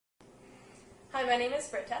Hi, my name is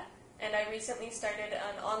Britta, and I recently started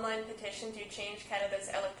an online petition to change Canada's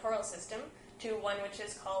electoral system to one which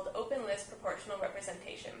is called Open List Proportional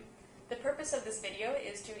Representation. The purpose of this video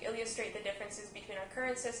is to illustrate the differences between our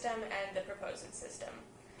current system and the proposed system.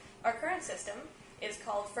 Our current system is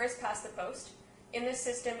called First Past the Post. In this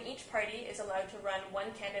system, each party is allowed to run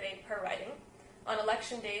one candidate per riding. On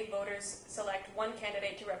election day, voters select one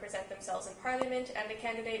candidate to represent themselves in Parliament, and the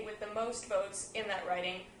candidate with the most votes in that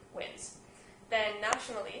riding wins. Then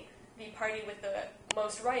nationally, the party with the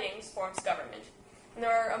most ridings forms government. And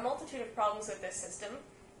there are a multitude of problems with this system.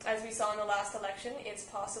 As we saw in the last election, it's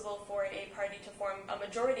possible for a party to form a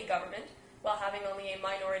majority government while having only a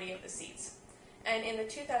minority of the seats. And in the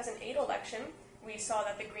 2008 election, we saw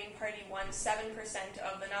that the Green Party won 7%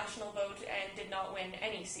 of the national vote and did not win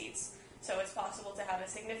any seats. So it's possible to have a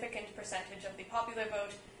significant percentage of the popular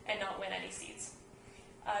vote and not win any seats.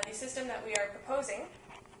 The system that we are proposing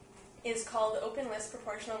is called Open List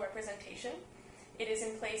Proportional Representation. It is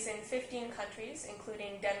in place in 15 countries,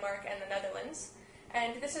 including Denmark and the Netherlands,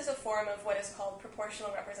 and this is a form of what is called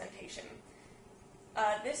proportional representation.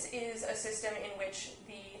 This is a system in which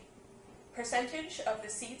the percentage of the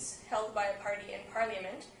seats held by a party in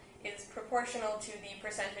Parliament is proportional to the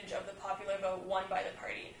percentage of the popular vote won by the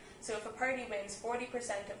party. So if a party wins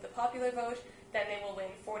 40% of the popular vote, then they will win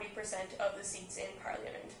 40% of the seats in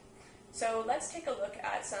Parliament. So let's take a look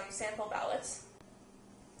at some sample ballots.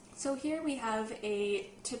 So here we have a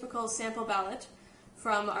typical sample ballot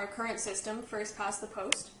from our current system, First Past the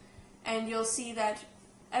Post, and you'll see that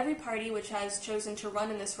every party which has chosen to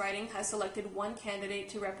run in this riding has selected one candidate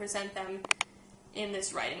to represent them in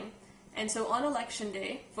this riding. And so on election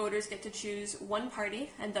day, voters get to choose one party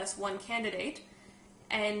and thus one candidate,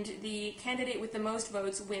 and the candidate with the most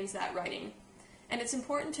votes wins that riding. And it's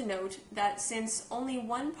important to note that since only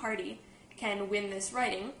one party can win this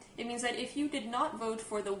riding, it means that if you did not vote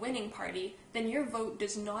for the winning party, then your vote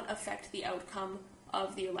does not affect the outcome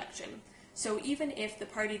of the election. So even if the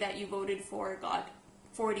party that you voted for got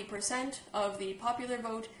 40% of the popular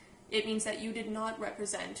vote, it means that you are not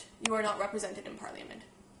represented in Parliament.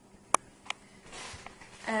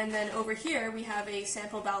 And then over here we have a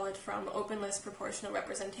sample ballot from Open List Proportional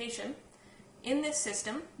Representation. In this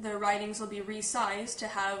system, the ridings will be resized to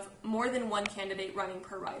have more than one candidate running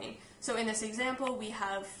per riding. So in this example, we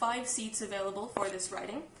have 5 seats available for this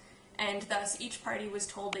riding, and thus each party was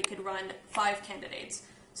told they could run 5 candidates.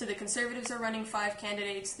 So the Conservatives are running 5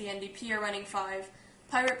 candidates, the NDP are running 5,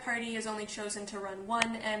 Pirate Party has only chosen to run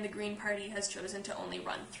 1, and the Green Party has chosen to only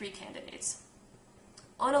run 3 candidates.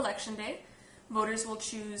 On election day, voters will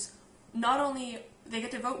choose they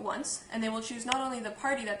get to vote once, and they will choose not only the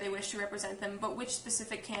party that they wish to represent them, but which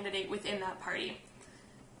specific candidate within that party.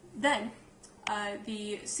 Then,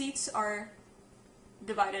 the seats are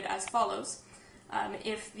divided as follows.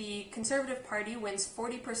 If the Conservative Party wins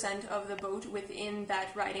 40% of the vote within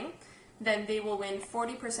that riding, then they will win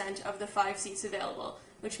 40% of the 5 seats available,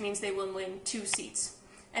 which means they will win 2 seats.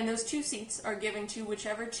 And those 2 seats are given to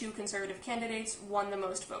whichever 2 Conservative candidates won the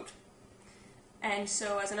most vote. And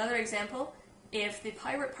so, as another example, if the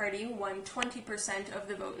Pirate Party won 20% of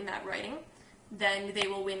the vote in that riding, then they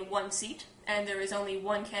will win 1 seat, and there is only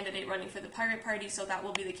 1 candidate running for the Pirate Party, so that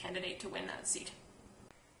will be the candidate to win that seat.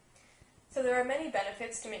 So there are many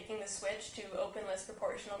benefits to making the switch to open list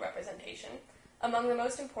proportional representation. Among the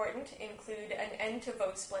most important include an end to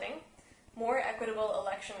vote splitting, more equitable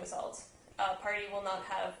election results, a party will not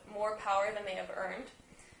have more power than they have earned,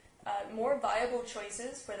 more viable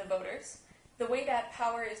choices for the voters. The way that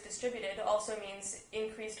power is distributed also means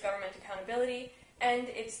increased government accountability, and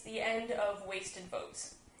it's the end of wasted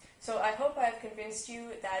votes. So I hope I've convinced you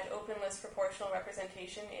that open list proportional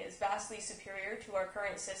representation is vastly superior to our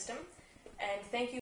current system, and thank you